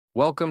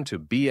Welcome to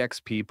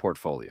BXP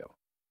Portfolio.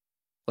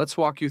 Let's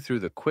walk you through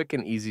the quick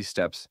and easy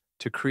steps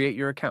to create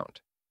your account.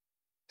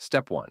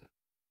 Step 1.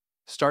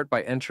 Start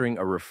by entering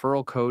a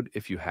referral code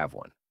if you have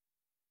one.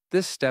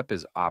 This step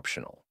is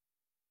optional.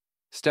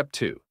 Step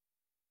 2.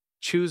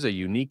 Choose a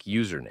unique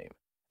username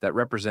that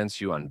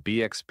represents you on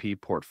BXP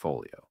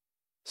Portfolio.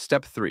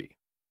 Step 3.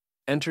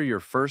 Enter your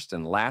first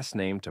and last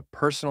name to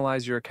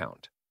personalize your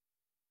account.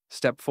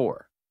 Step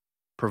 4.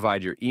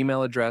 Provide your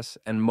email address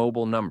and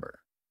mobile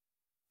number.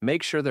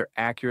 Make sure they're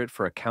accurate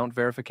for account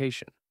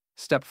verification.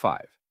 Step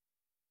 5.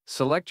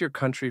 Select your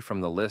country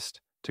from the list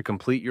to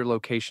complete your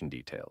location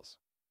details.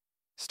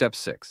 Step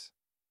 6.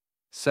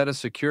 Set a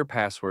secure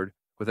password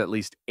with at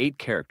least 8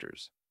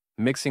 characters,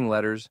 mixing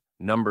letters,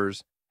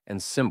 numbers,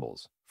 and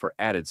symbols for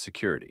added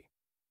security.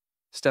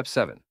 Step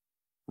 7.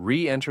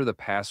 Re-enter the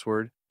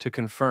password to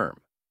confirm.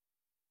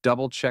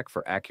 Double-check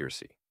for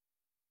accuracy.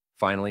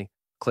 Finally,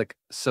 click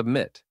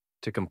Submit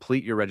to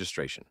complete your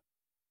registration.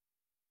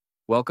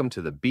 Welcome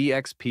to the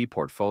BXP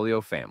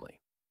Portfolio family.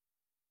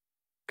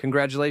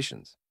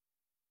 Congratulations!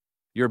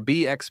 Your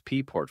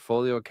BXP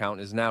Portfolio account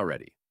is now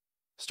ready.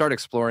 Start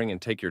exploring and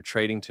take your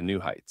trading to new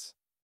heights.